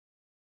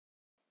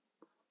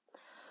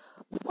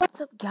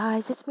What's up,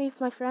 guys? It's me,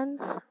 my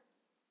friends.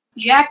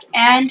 Jack,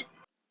 and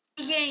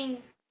Gang.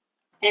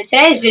 in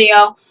today's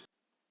video,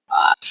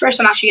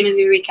 first I'm actually going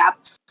to do a recap.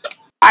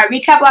 Alright,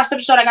 recap last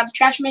episode, I got the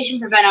transformation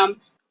for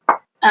Venom.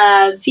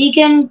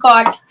 Vegan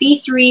got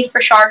V3 for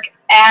Shark,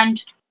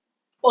 and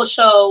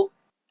also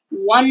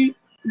one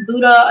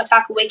Buddha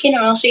attack awakened,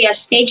 and also he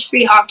has stage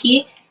 3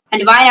 hockey, and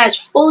Divine has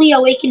fully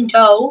awakened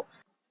Doe,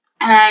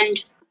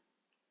 and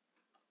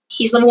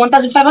he's level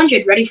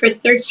 1500, ready for the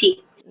third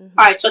sea.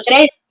 Alright, so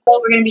today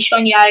we're going to be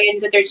showing you how to get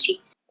into third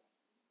sea.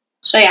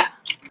 So yeah.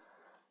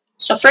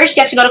 So first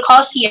you have to go to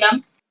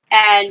Coliseum,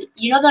 and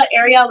you know the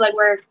area like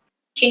where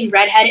King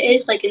Redhead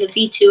is, like in the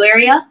V2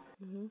 area?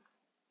 Mm-hmm. You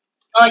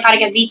know, like how to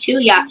get V2?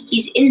 Yeah,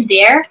 he's in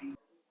there.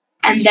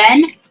 And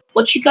then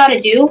what you gotta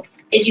do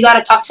is you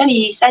gotta talk to him, and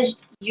he says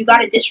you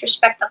gotta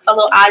disrespect a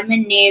fellow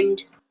admin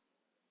named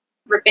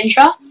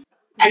Ripindra.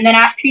 And then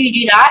after you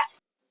do that,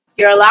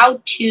 you're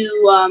allowed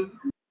to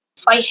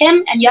fight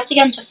him, and you have to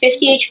get him to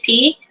 50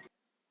 HP,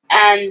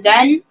 and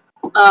then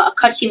a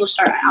cutscene will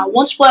start. I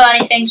won't spoil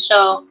anything,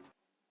 so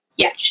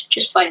yeah,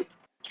 just fight him.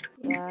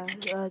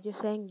 Yeah,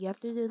 just saying you have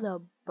to do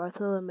the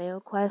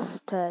Bartholomew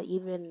quest to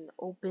even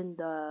open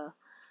the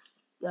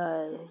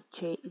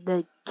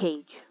the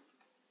cage.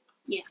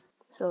 Yeah.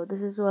 So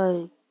this is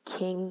what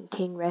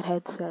King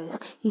Redhead says.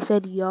 He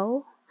said,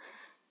 "Yo,"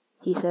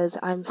 he says,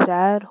 "I'm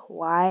sad.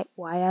 Why,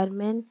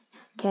 admin?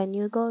 Can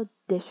you go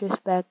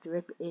disrespect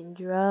Rip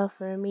Indra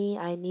for me?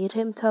 I need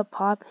him to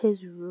pop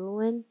his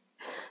ruin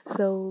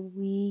so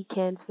we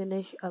can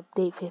finish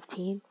update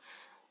 15."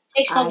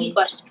 Take Smokey I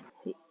Quest.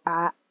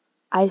 I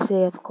I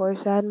say, of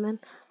course, admin.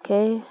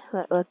 Okay,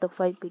 let the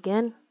fight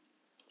begin.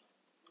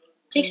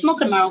 Take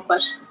Smoke and Marrow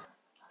Quest.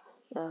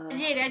 Uh,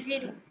 I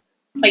did.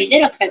 Oh, you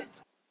did? Okay.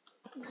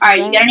 so Alright,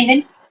 you got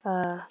anything?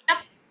 uh, Yep.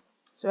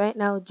 so right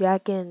now,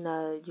 Jack and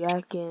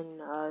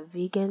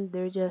Vegan,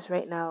 they're just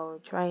right now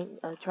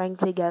trying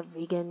to get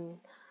Vegan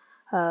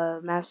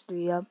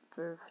mastery up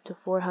to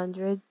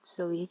 400,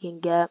 so he can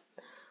get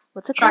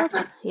what's it called?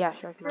 Sharkman. Yeah,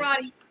 Sharkman.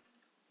 Karate.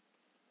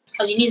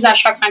 Because he needs that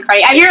Sharkman card.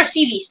 I hear a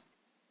sea beast.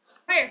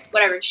 Where?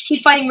 Whatever. Just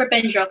keep fighting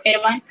Ripindra, okay,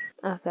 Divine?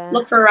 Okay.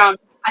 Look for around.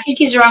 I think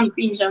he's around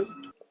Green Zone.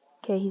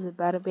 Okay, he's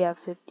about to be at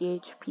 50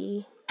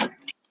 HP.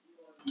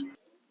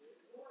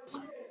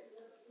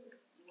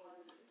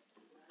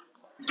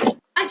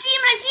 I see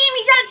him.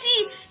 He's at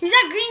sea. He's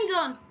at green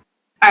zone.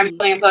 Alright,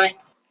 I'm going.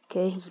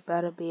 Okay, he's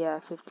about to be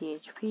at 50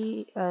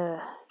 HP,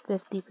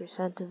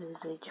 50% of his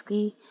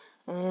HP,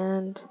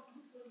 and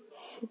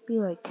should be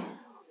like,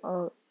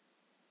 oh,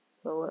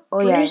 Where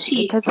yeah, is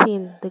he? the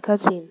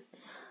cutscene.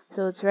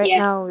 So it's right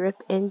Yeah. now Rip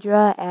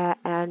Indra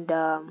and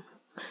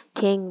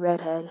King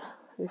Redhead.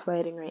 They're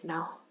fighting right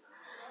now.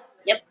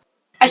 Yep.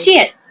 I see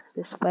it.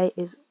 This fight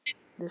is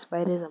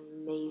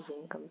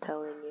amazing. I'm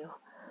telling you.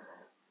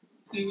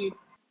 Mm-hmm.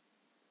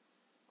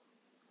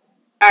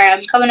 Alright,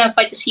 I'm coming to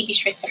fight the sea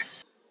beast right there.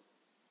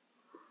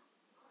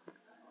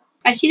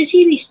 I see the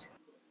sea beast.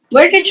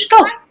 Where did it just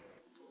go?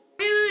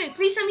 Wait.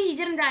 Please tell me he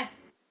didn't die.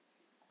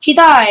 He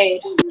died.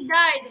 He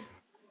died.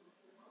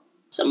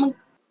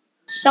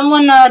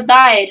 Someone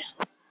died.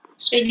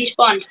 So he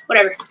despawned.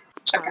 Whatever.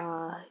 It's okay.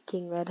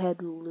 King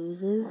Redhead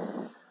loses.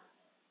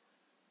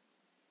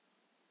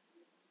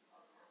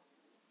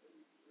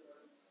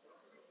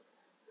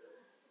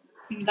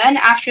 And then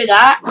after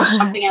that,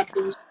 something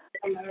happens.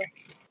 I don't remember.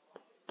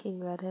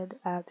 King Redhead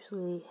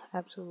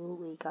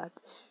absolutely got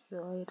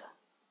destroyed.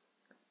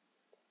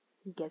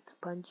 He gets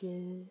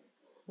punches,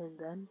 and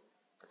then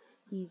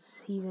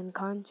he's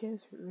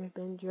unconscious.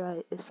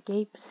 Ripindra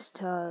escapes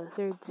to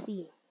third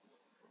sea.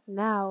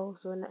 Now,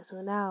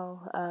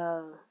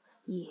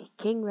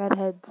 King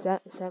Redhead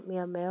sent me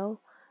a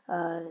mail.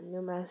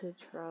 New message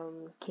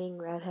from King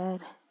Redhead.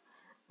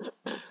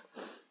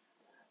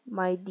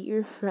 My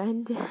dear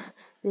friend,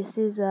 this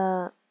is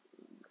a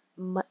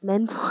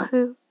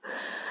mental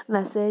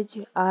message.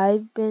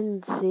 I've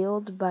been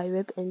sealed by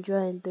Rip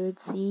Indra in third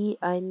sea.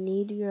 I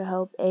need your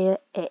help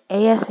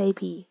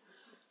ASAP.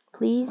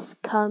 Please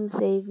come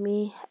save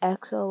me.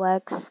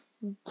 XOX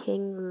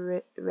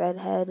King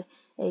Redhead,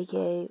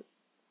 aka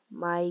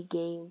my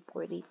game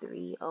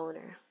 43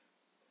 owner.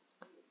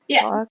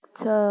 Yeah. Talk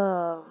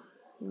to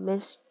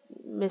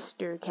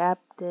Mr.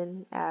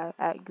 Captain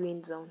at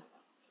Green Zone.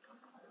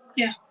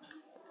 Yeah.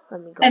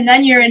 Let me go. And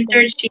then you're in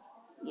third sea.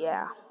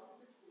 Yeah.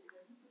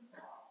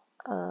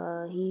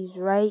 He's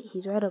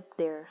right up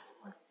there.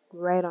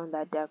 Right on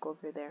that deck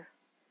over there.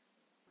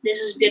 This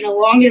has been a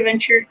long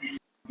adventure.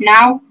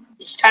 Now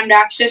it's time to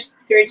access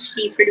third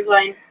sea for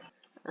Divine.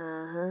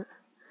 Uh-huh.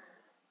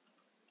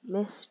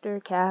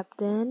 Mr.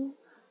 Captain,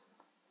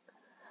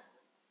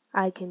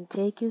 I can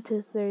take you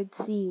to third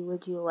sea.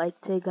 Would you like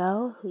to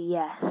go?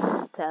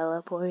 Yes.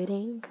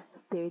 Teleporting.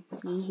 Third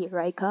sea, here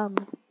I come.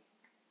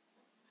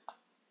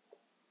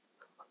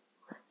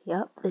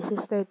 Yep, this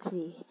is third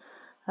sea.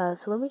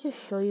 So let me just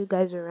show you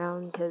guys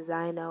around because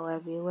I know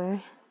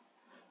everywhere.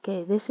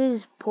 Okay, this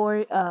is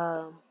Port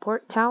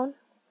Town.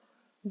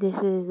 This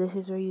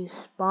is where you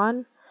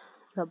spawn.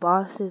 The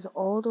boss is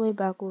all the way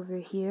back over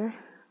here.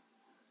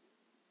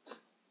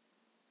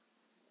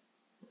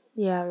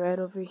 Yeah, right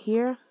over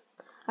here.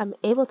 I'm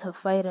able to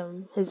fight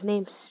him. His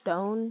name's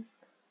Stone.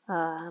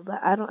 But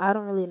I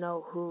don't really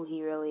know who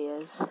he really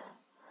is.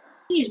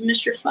 He's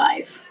Mr.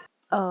 5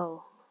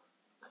 Oh,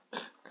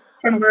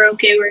 from okay.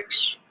 Baroque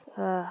Works.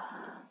 Uh,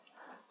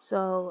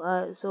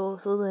 so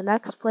the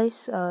next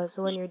place, so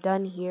when you're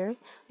done here,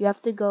 you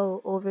have to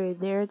go over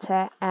there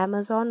to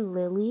Amazon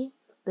Lily,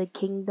 the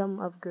Kingdom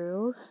of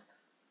Girls.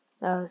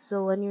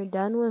 So when you're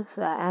done with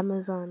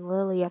Amazon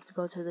Lily, you have to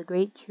go to the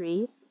Great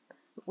Tree,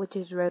 which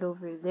is right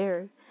over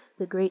there.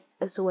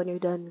 So when you're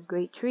done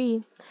Great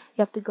Tree, you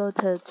have to go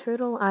to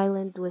Turtle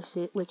Island, which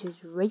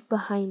is right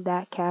behind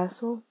that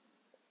castle.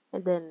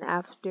 And then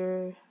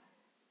after,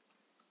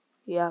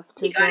 you have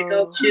You to gotta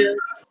go go. to,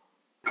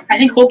 I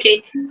think, Whole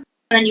Cake, and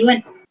then you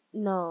win.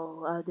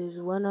 No, there's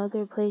one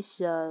other place.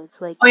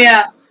 It's like Oh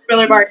yeah,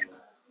 Thriller Bark.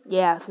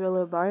 yeah,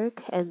 Thriller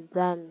Bark, and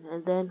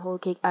then Whole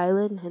Cake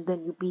Island, and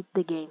then you beat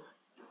the game.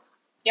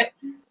 Yep.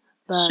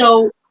 But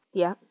So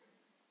yeah,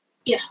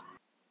 yeah,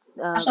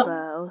 but so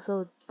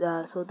also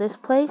so this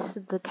place,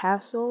 the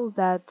castle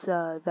that's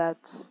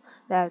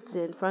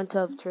in front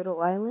of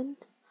Turtle Island.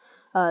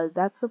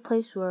 That's the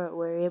place where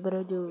we're able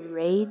to do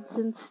raids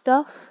and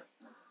stuff.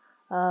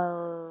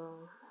 Uh,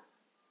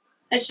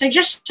 it's like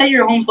just set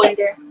your home point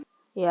there.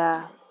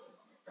 yeah,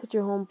 put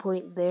your home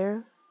point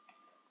there.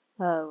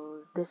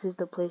 This is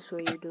the place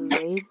where you do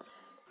raids.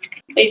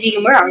 Wait,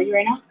 Vegan, where are you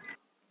right now?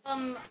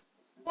 Um,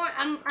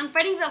 I'm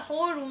fighting the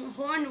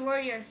horned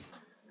warriors.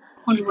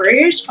 On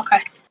Warriors?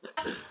 Okay.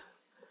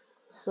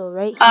 So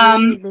right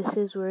Um, here, this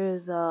is where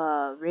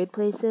the raid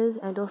place is,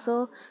 and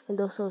also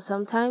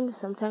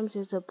sometimes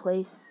there's a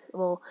place.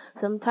 Well,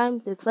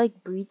 sometimes it's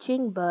like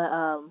breaching, but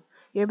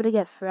you're able to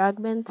get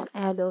fragments,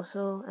 and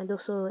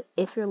also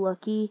if you're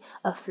lucky,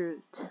 a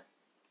fruit.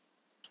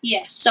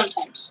 yeah,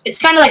 sometimes. It's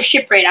kind of like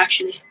shipwright,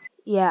 actually.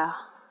 Yeah.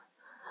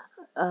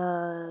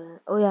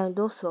 Oh yeah, and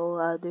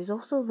also there's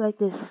also like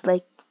this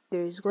like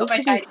there's So going if I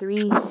to be tied,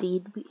 three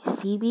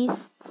sea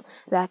beasts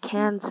that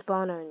can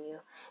spawn on you.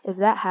 If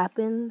that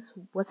happens,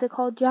 what's it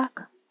called, Jack?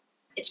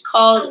 it's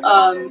called,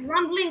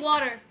 Rumbling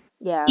water.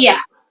 Yeah, yeah.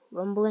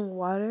 rumbling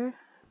water.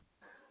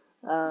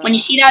 When you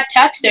Uh, see that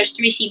text, there's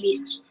three sea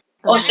beasts.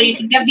 Also, uh-huh. you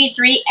can get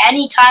V3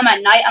 anytime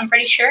at night, I'm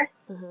pretty sure.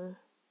 Mhm.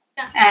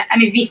 I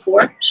mean,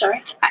 V4,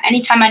 sorry.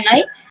 Anytime at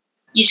night.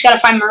 You just gotta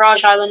find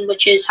Mirage Island,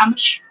 which is how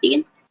much,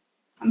 Vegan?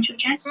 How much of a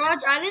chance?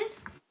 Mirage Island.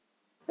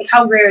 Like,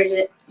 how rare is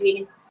it,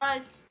 Vegan? Uh,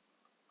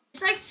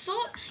 it's like so.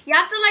 You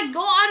have to like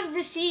go out of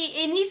the sea.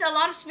 It needs a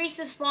lot of space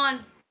to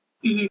spawn.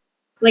 Hmm.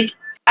 Like,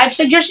 I'd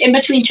suggest in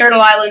between Turtle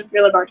Island,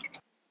 Thriller Bark.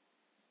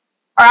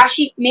 Or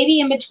actually,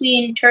 maybe in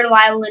between Turtle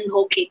Island and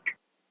Whole Cake.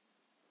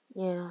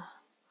 Yeah,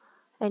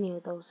 any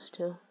of those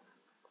two.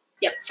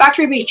 Yep,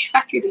 Factory Beach,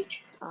 Factory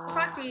Beach. Ah,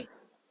 Factory.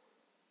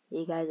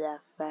 you guys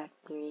have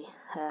factory.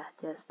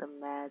 Just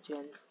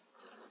imagine.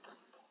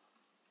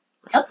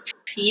 Yep,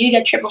 you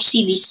get triple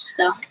sea beasts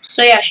though.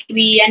 So yeah, should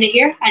we end it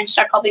here and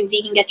start helping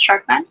Vegan get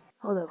Shark Man?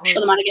 Hold up, Show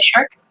hold them up. how to get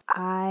Shark.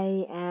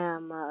 I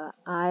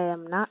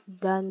am not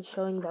done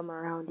showing them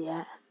around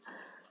yet.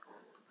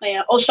 But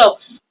yeah, also,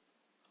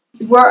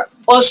 we're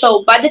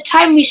also by the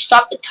time we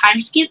stop the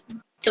time skip,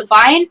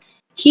 Divine,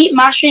 keep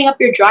mastering up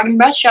your Dragon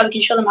Breath so we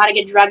can show them how to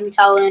get Dragon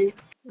Talon.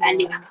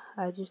 And yeah, Yeah,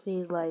 I just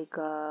need like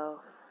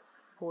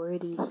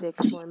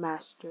 46 more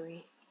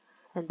mastery,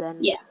 and then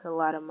yeah, it's a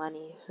lot of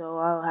money, so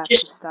I'll have to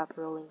just stop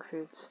rolling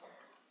fruits.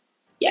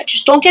 yeah,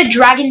 just don't get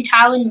Dragon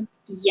Talon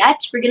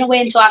yet. We're gonna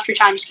wait until after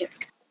time skip.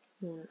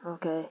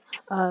 Okay.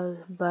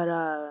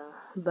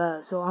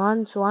 But so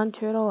on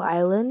Turtle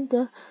Island,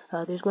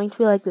 there's going to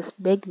be like this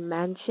big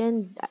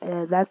mansion.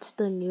 That's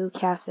the new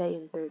cafe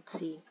in Third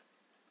Sea.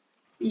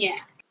 Yeah,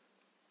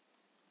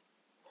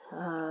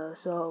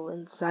 So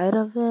inside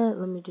of it,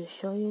 let me just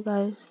show you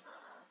guys.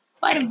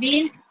 fight him,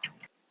 Vegan.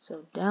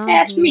 So Hey, down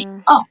that's me.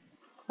 here, Oh,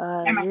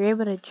 never mind. you're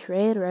able to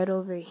trade right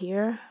over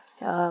here.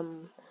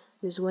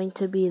 There's going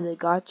to be the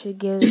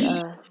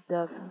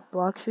the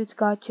blox fruits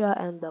gotcha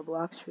and the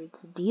blox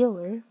fruits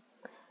dealer.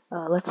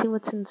 Let's see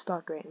what's in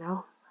stock right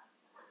now.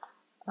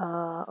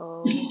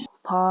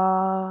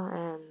 Paw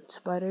and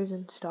spiders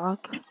in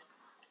stock.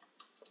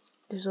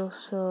 There's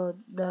also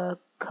the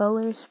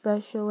color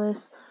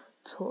specialist,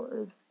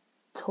 Tor-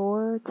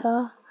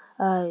 Torta.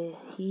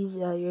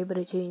 You're able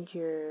to change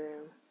your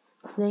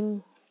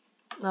thing,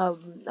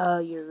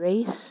 your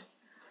race.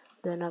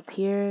 Then up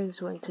here is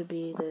going to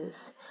be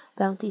this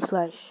bounty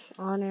slash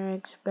honor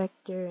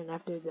expector, and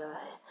after the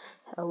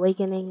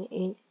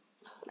awakening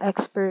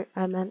expert,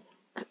 I meant.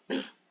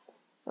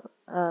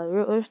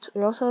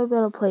 You're also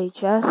able to play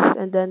chess,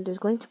 and then there's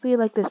going to be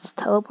like this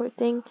teleport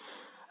thing.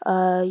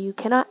 You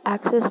cannot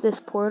access this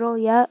portal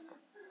yet,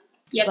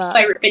 You have to but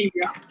fight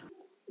Ripindra.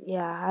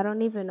 yeah, I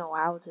don't even know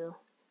how to.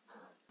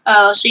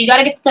 So you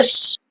gotta get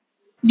this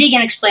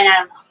Vegan explain. I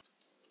don't know.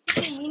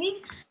 Okay, you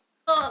need.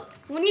 So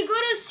when you go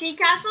to Sea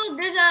Castle,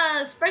 there's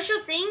a special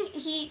thing.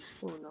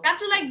 Oh You no. have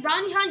to like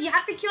bounty hunt. You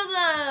have to kill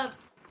the.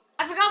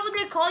 I forgot what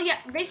they're called. Yeah,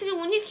 basically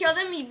when you kill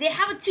them, they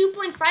have a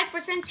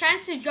 2.5%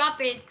 chance to drop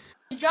it.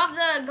 To drop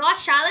the God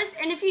Chalice,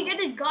 and if you get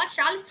the God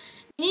Chalice,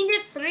 You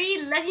needed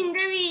 3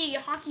 legendary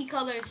hockey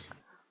colors.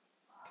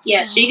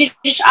 Yeah, so you can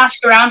just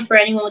ask around for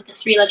anyone with the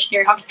 3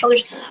 legendary hockey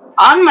colors.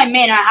 On my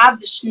main, I have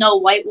the Snow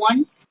White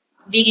one.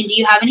 Vegan, do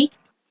you have any?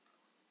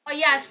 Oh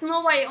yeah,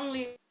 Snow White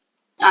only.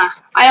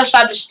 I also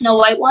have the Snow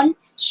White one.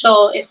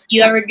 So if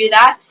you ever do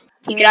that,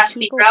 you can There are ask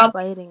me people for help.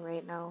 fighting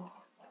right now.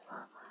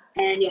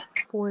 And yeah.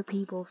 4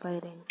 people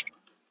fighting.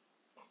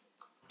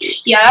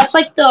 Yeah, that's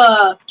like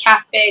the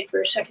cafe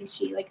for Second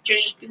Sea. Like,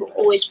 there's just people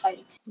always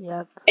fighting.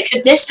 Yep.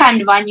 Except this time,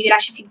 Divine, you could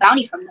actually take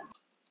bounty from them.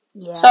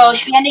 Yeah. So,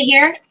 should we end it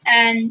here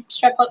and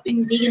start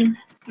helping Vegan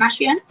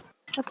Mastery again?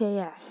 Okay,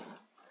 yeah.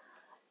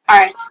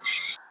 Alright.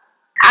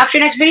 After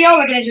next video,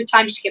 we're going to do a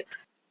time skip.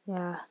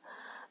 Yeah.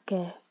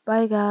 Okay.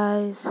 Bye,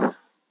 guys.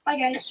 Bye,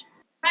 guys.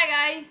 Bye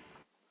guys.